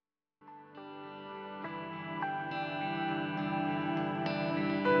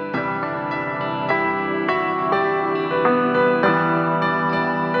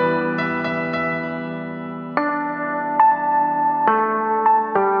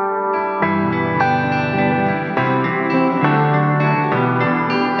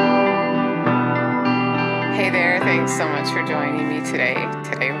so much for joining me today.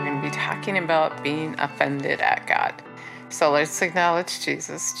 Today we're going to be talking about being offended at God. So let's acknowledge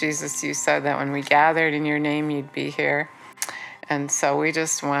Jesus. Jesus, you said that when we gathered in your name, you'd be here. And so we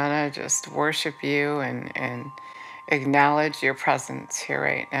just want to just worship you and acknowledge your presence here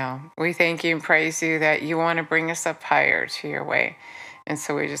right now. We thank you and praise you that you want to bring us up higher to your way. And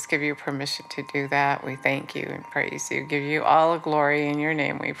so we just give you permission to do that. We thank you and praise you. Give you all the glory in your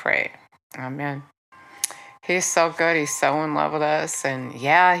name, we pray. Amen. He's so good. He's so in love with us. And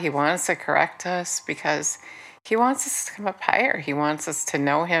yeah, he wants to correct us because he wants us to come up higher. He wants us to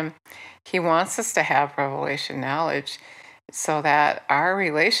know him. He wants us to have revelation knowledge so that our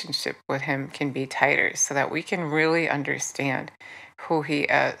relationship with him can be tighter, so that we can really understand who he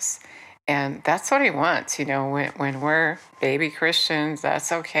is. And that's what he wants. When we're baby Christians,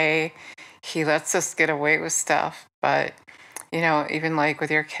 that's okay. He lets us get away with stuff, but even like with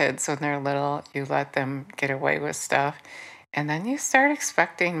your kids when they're little, you let them get away with stuff, and then you start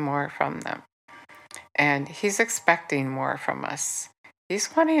expecting more from them. And he's expecting more from us.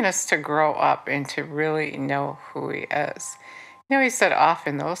 He's wanting us to grow up and to really know who he is. He said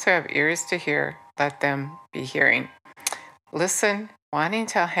often, those who have ears to hear, let them be hearing. Listen, wanting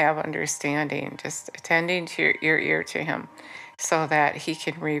to have understanding, just attending to your ear to him so that he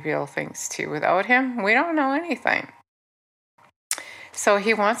can reveal things to you. Without him, we don't know anything. So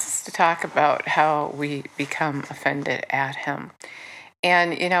he wants us to talk about how we become offended at him.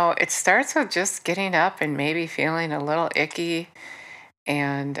 And, it starts with just getting up and maybe feeling a little icky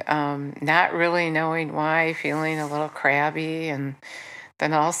and not really knowing why, feeling a little crabby. And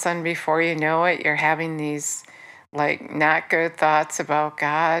then all of a sudden, before you know it, you're having these like not good thoughts about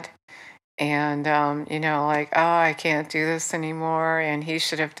God. And, like, oh, I can't do this anymore. And he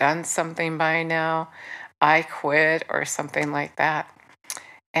should have done something by now. I quit, or something like that.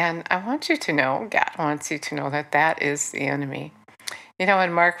 And I want you to know, God wants you to know that that is the enemy.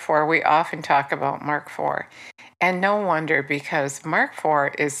 In Mark 4, we often talk about Mark 4. And no wonder, because Mark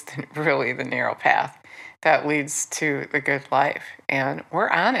 4 is really the narrow path that leads to the good life. And we're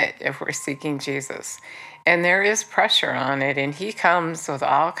on it if we're seeking Jesus. And there is pressure on it. And he comes with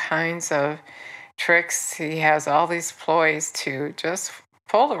all kinds of tricks. He has all these ploys to just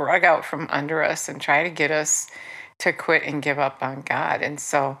pull the rug out from under us and try to get us to quit and give up on God. And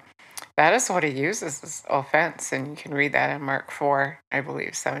so that is what he uses, as offense. And you can read that in Mark 4, I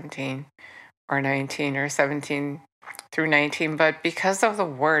believe 17 or 19 or 17 through 19. But because of the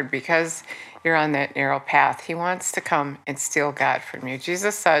word, because you're on that narrow path, he wants to come and steal God from you.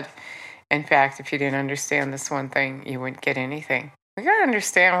 Jesus said, in fact, if you didn't understand this one thing, you wouldn't get anything. We got to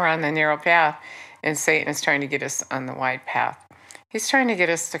understand we're on the narrow path, and Satan is trying to get us on the wide path. He's trying to get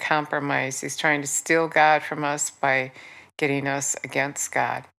us to compromise. He's trying to steal God from us by getting us against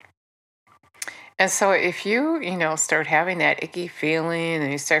God. And so if you, start having that icky feeling and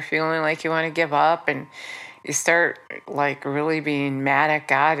you start feeling like you want to give up and you start like really being mad at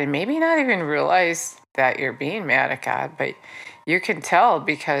God and maybe not even realize that you're being mad at God, but you can tell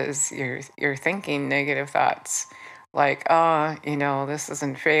because you're thinking negative thoughts like, oh, this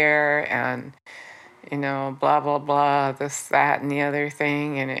isn't fair, and blah, blah, blah, this, that, and the other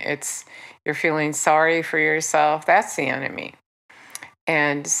thing. And you're feeling sorry for yourself. That's the enemy.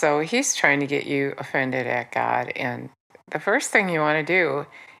 And so he's trying to get you offended at God. And the first thing you want to do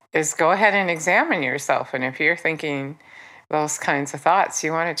is go ahead and examine yourself. And if you're thinking those kinds of thoughts,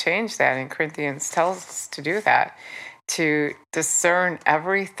 you want to change that. And Corinthians tells us to do that, to discern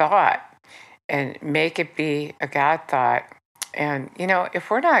every thought and make it be a God thought. And, if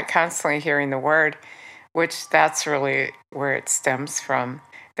we're not constantly hearing the word, which that's really where it stems from,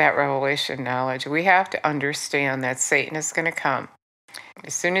 that revelation knowledge, we have to understand that Satan is going to come.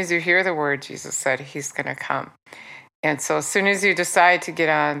 As soon as you hear the word, Jesus said, he's going to come. And so as soon as you decide to get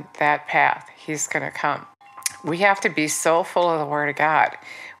on that path, he's going to come. We have to be so full of the word of God.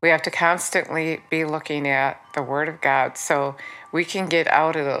 We have to constantly be looking at the word of God so we can get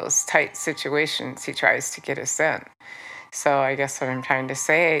out of those tight situations he tries to get us in. So I guess what I'm trying to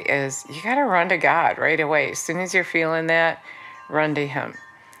say is you got to run to God right away. As soon as you're feeling that, run to him.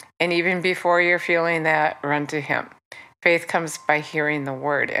 And even before you're feeling that, run to him. Faith comes by hearing the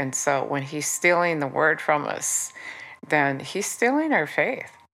word. And so when he's stealing the word from us, then he's stealing our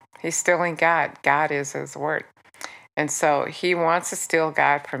faith. He's stealing God. God is his word. And so he wants to steal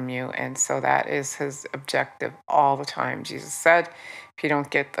God from you. And so that is his objective all the time. Jesus said, if you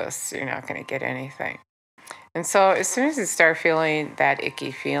don't get this, you're not going to get anything. And so as soon as you start feeling that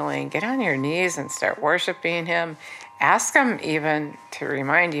icky feeling, get on your knees and start worshiping him. Ask him even to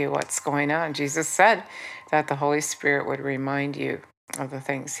remind you what's going on. Jesus said that the Holy Spirit would remind you of the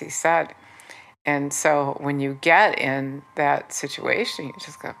things he said. And so when you get in that situation, you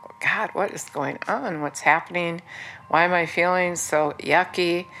just go, God, what is going on? What's happening? Why am I feeling so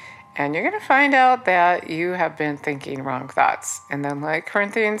yucky? And you're going to find out that you have been thinking wrong thoughts. And then, like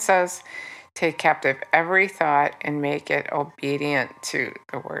Corinthians says, take captive every thought and make it obedient to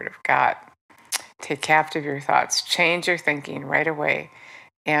the word of God. Take captive your thoughts, change your thinking right away.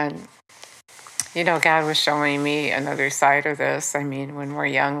 And, God was showing me another side of this. I mean, when we're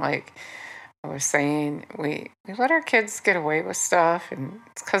young, like I was saying, we let our kids get away with stuff, and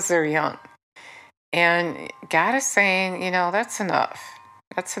it's because they're young. And God is saying, that's enough.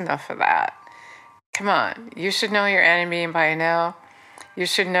 That's enough of that. Come on. You should know your enemy by now. You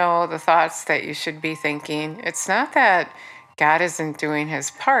should know the thoughts that you should be thinking. It's not that God isn't doing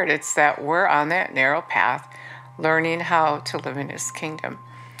his part, it's that we're on that narrow path, learning how to live in his kingdom.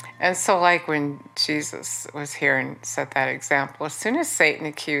 And so, like when Jesus was here and set that example, as soon as Satan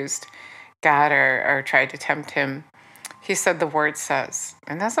accused God or tried to tempt him, he said, the word says.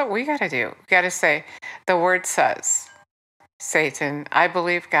 And that's what we got to do. We got to say, the word says, Satan, I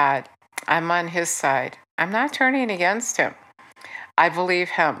believe God. I'm on his side. I'm not turning against him. I believe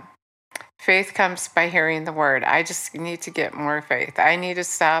him. Faith comes by hearing the word. I just need to get more faith. I need to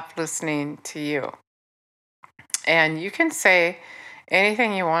stop listening to you. And you can say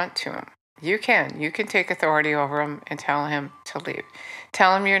anything you want to him. You can take authority over him and tell him to leave.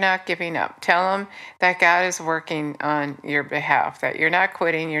 Tell him you're not giving up. Tell him that God is working on your behalf, that you're not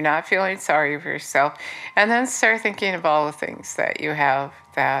quitting, you're not feeling sorry for yourself. And then start thinking of all the things that you have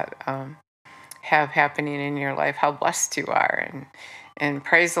that have happening in your life, how blessed you are. And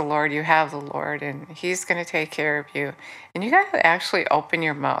praise the Lord, you have the Lord, and he's going to take care of you. And you got to actually open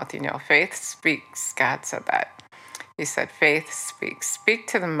your mouth. Faith speaks. God said that. He said, faith speaks. Speak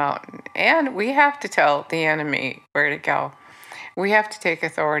to the mountain. And we have to tell the enemy where to go. We have to take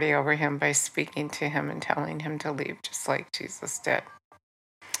authority over him by speaking to him and telling him to leave, just like Jesus did.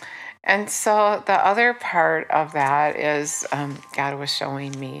 And so the other part of that is God was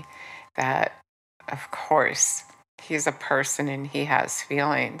showing me that, of course, he's a person and he has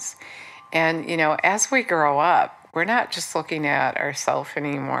feelings. And, as we grow up, we're not just looking at ourselves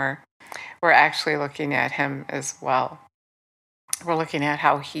anymore. We're actually looking at him as well. We're looking at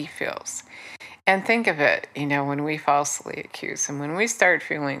how he feels. And think of it, when we falsely accuse him, when we start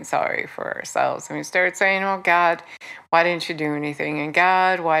feeling sorry for ourselves, and we start saying, oh, God, why didn't you do anything? And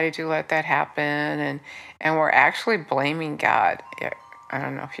God, why did you let that happen? And we're actually blaming God. I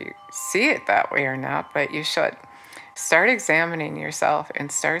don't know if you see it that way or not, but you should. Start examining yourself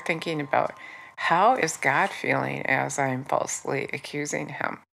and start thinking about, how is God feeling as I'm falsely accusing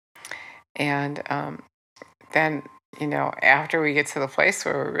him? And then, after we get to the place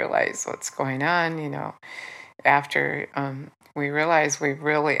where we realize what's going on, after we realize we've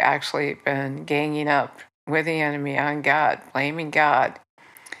really actually been ganging up with the enemy on God, blaming God.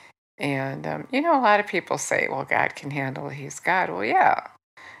 And, a lot of people say, well, God can handle it. He's God. Well, yeah,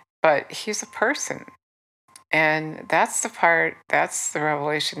 but he's a person. And that's the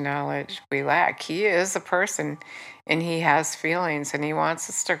revelation knowledge we lack. He is a person and he has feelings, and he wants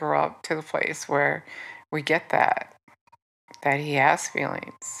us to grow up to the place where we get that he has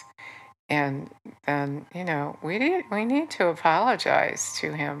feelings. And then, we need to apologize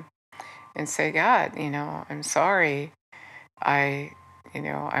to him and say, God, I'm sorry. I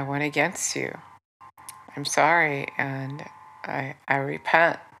went against you. I'm sorry. And I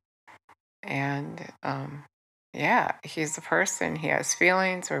repent. And, he's a person. He has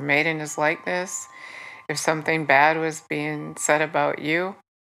feelings. We're made in his likeness. If something bad was being said about you,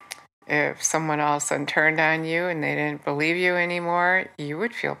 if someone else turned on you and they didn't believe you anymore, you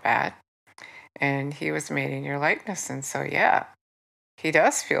would feel bad. And he was made in your likeness. And so, he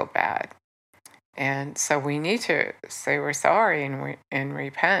does feel bad. And so we need to say we're sorry and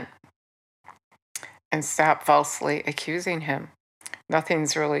repent and stop falsely accusing him.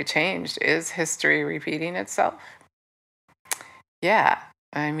 Nothing's really changed. Is history repeating itself? Yeah.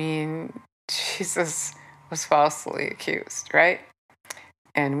 I mean, Jesus was falsely accused, right?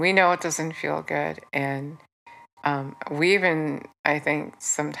 And we know it doesn't feel good. And we even, I think,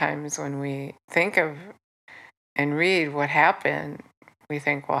 sometimes when we think of and read what happened, we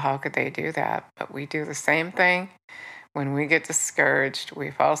think, well, how could they do that? But we do the same thing. When we get discouraged,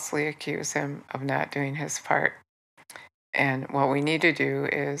 we falsely accuse him of not doing his part. And what we need to do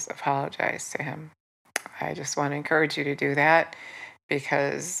is apologize to him. I just want to encourage you to do that,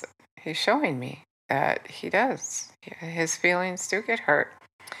 because he's showing me that he does. His feelings do get hurt.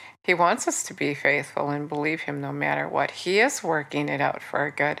 He wants us to be faithful and believe him no matter what. He is working it out for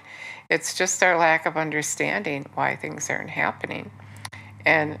our good. It's just our lack of understanding why things aren't happening.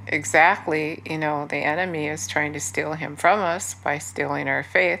 And exactly, the enemy is trying to steal him from us by stealing our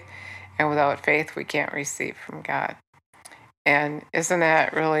faith. And without faith, we can't receive from God. And isn't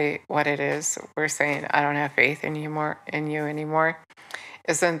that really what it is? We're saying, I don't have faith in you anymore.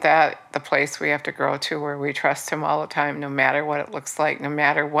 Isn't that the place we have to grow to, where we trust him all the time, no matter what it looks like, no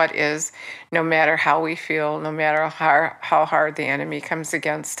matter what is, no matter how we feel, no matter how hard the enemy comes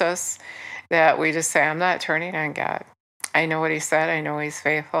against us, that we just say, I'm not turning on God. I know what he said. I know he's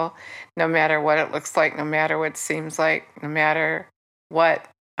faithful. No matter what it looks like, no matter what it seems like, no matter what,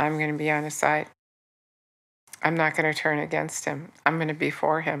 I'm going to be on his side. I'm not going to turn against him. I'm going to be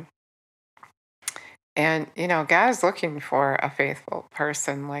for him. And, God is looking for a faithful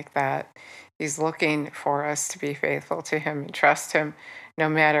person like that. He's looking for us to be faithful to him and trust him no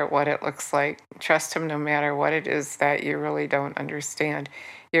matter what it looks like. Trust him no matter what it is that you really don't understand.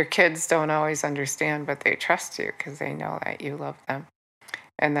 Your kids don't always understand, but they trust you because they know that you love them.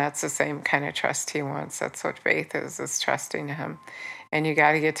 And that's the same kind of trust he wants. That's what faith is trusting him. And you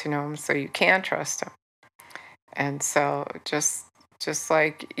got to get to know him so you can trust him. And so just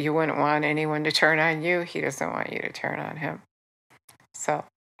like you wouldn't want anyone to turn on you, he doesn't want you to turn on him. So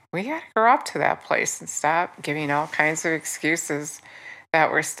we got to grow up to that place and stop giving all kinds of excuses that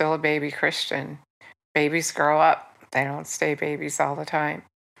we're still a baby Christian. Babies grow up. They don't stay babies all the time.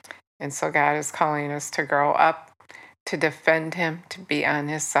 And so God is calling us to grow up, to defend him, to be on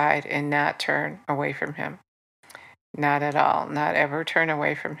his side and not turn away from him. Not at all. Not ever turn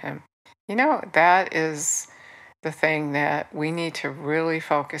away from him. That is the thing that we need to really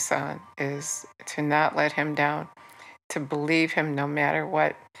focus on, is to not let him down, to believe him no matter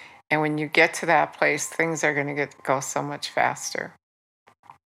what. And when you get to that place, things are going to go so much faster.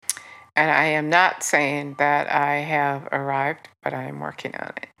 And I am not saying that I have arrived, but I am working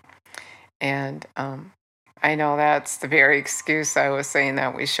on it. And I know that's the very excuse I was saying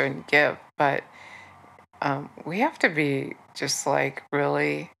that we shouldn't give, but we have to be just like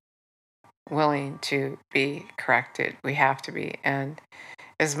really willing to be corrected. We have to be. And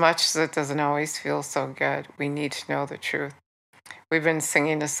as much as it doesn't always feel so good, we need to know the truth. We've been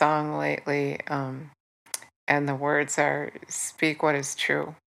singing a song lately, and the words are, speak what is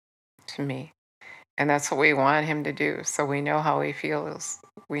true to me. And that's what we want him to do. So we know how he feels.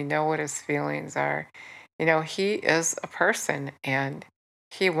 We know what his feelings are. He is a person, and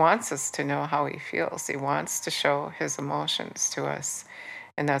he wants us to know how he feels. He wants to show his emotions to us.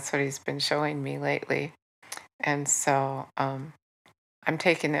 And that's what he's been showing me lately. And so I'm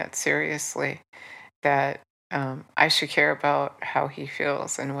taking that seriously, that I should care about how he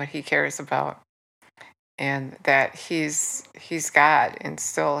feels and what he cares about. And that he's God, and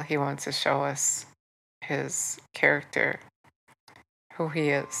still he wants to show us his character, who he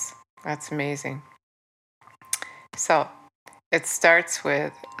is. That's amazing. So it starts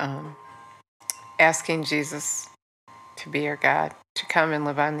with asking Jesus to be your God, to come and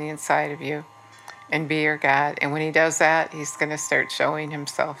live on the inside of you and be your God. And when he does that, he's going to start showing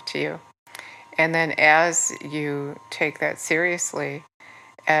himself to you. And then as you take that seriously,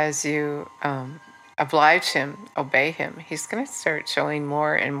 as you oblige him, obey him, he's going to start showing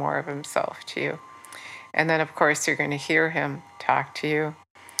more and more of himself to you. And then, of course, you're going to hear him talk to you.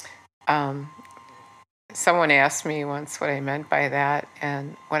 Someone asked me once what I meant by that.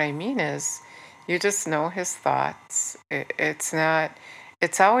 And what I mean is, you just know his thoughts. It's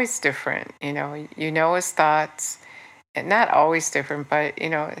always different. You know his thoughts. And not always different, but,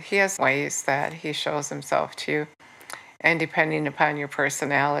 he has ways that he shows himself to you. And depending upon your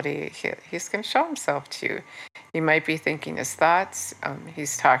personality, he's going to show himself to you. You might be thinking his thoughts.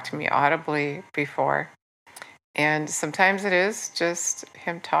 He's talked to me audibly before. And sometimes it is just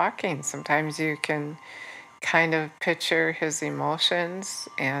him talking. Sometimes you can kind of picture his emotions,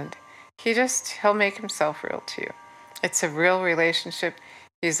 and he'll make himself real to you. It's a real relationship.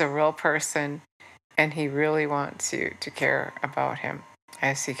 He's a real person, and he really wants you to care about him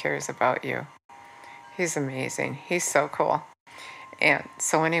as he cares about you. He's amazing. He's so cool. And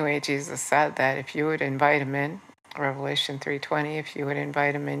so anyway, Jesus said that if you would invite him in, Revelation 3:20, if you would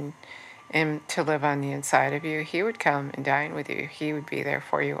invite him in to live on the inside of you, he would come and dine with you. He would be there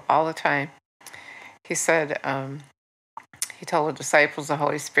for you all the time. He said, he told the disciples the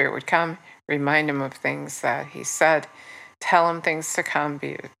Holy Spirit would come, remind him of things that he said, tell him things to come,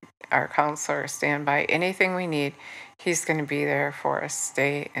 be our counselor, stand by, anything we need. He's going to be there for us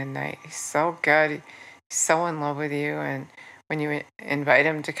day and night. He's so good. He's so in love with you. And when you invite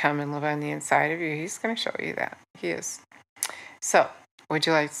him to come and live on the inside of you, he's going to show you that. He is. So, would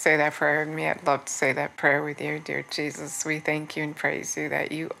you like to say that prayer with me? I'd love to say that prayer with you. Dear Jesus, we thank you and praise you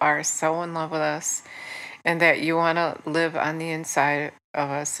that you are so in love with us, and that you want to live on the inside of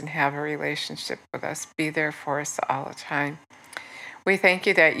us and have a relationship with us. Be there for us all the time. We thank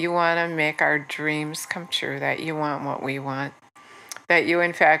you that you want to make our dreams come true, that you want what we want, that you,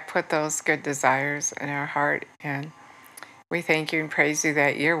 in fact, put those good desires in our heart. And we thank you and praise you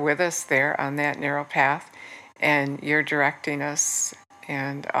that you're with us there on that narrow path and you're directing us.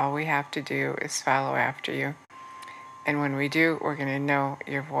 And all we have to do is follow after you. And when we do, we're going to know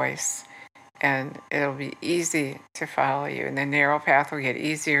your voice. And it'll be easy to follow you. And the narrow path will get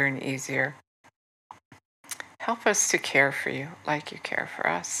easier and easier. Help us to care for you like you care for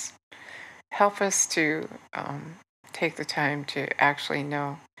us. Help us to take the time to actually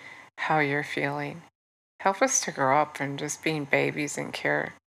know how you're feeling. Help us to grow up from just being babies and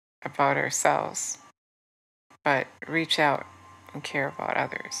care about ourselves, but reach out and care about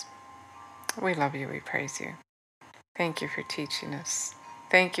others. We love you. We praise you. Thank you for teaching us.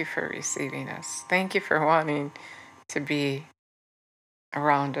 Thank you for receiving us. Thank you for wanting to be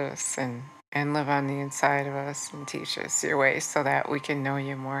around us and live on the inside of us and teach us your ways so that we can know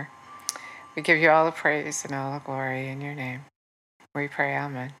you more. We give you all the praise and all the glory in your name. We pray,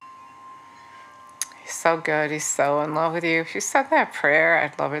 amen. He's so good. He's so in love with you. If you said that prayer,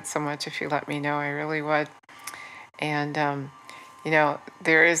 I'd love it so much if you let me know. I really would. And,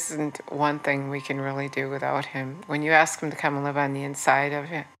 there isn't one thing we can really do without him. When you ask him to come and live on the inside of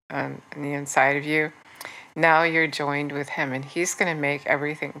him, on the inside of you, now you're joined with him, and he's going to make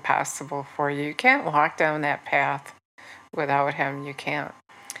everything possible for you. You can't walk down that path without him. You can't.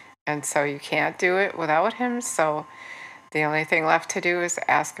 And so you can't do it without him. So the only thing left to do is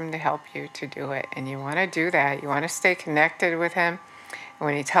ask him to help you to do it. And you want to do that. You want to stay connected with him. And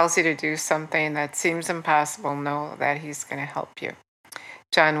when he tells you to do something that seems impossible, know that he's going to help you.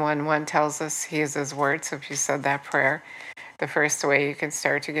 John 1:1 tells us he is his word. So if you said that prayer, the first way you can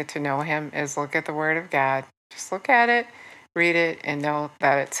start to get to know him is look at the word of God. Just look at it, read it, and know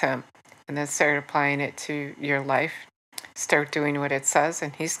that it's him. And then start applying it to your life. Start doing what it says,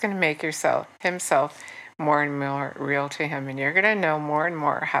 and he's going to make himself more and more real to him. And you're going to know more and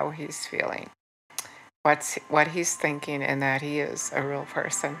more how he's feeling, what he's thinking, and that he is a real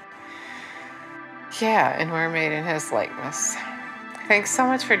person. Yeah, and we're made in his likeness. Thanks so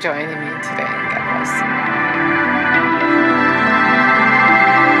much for joining me today. God bless.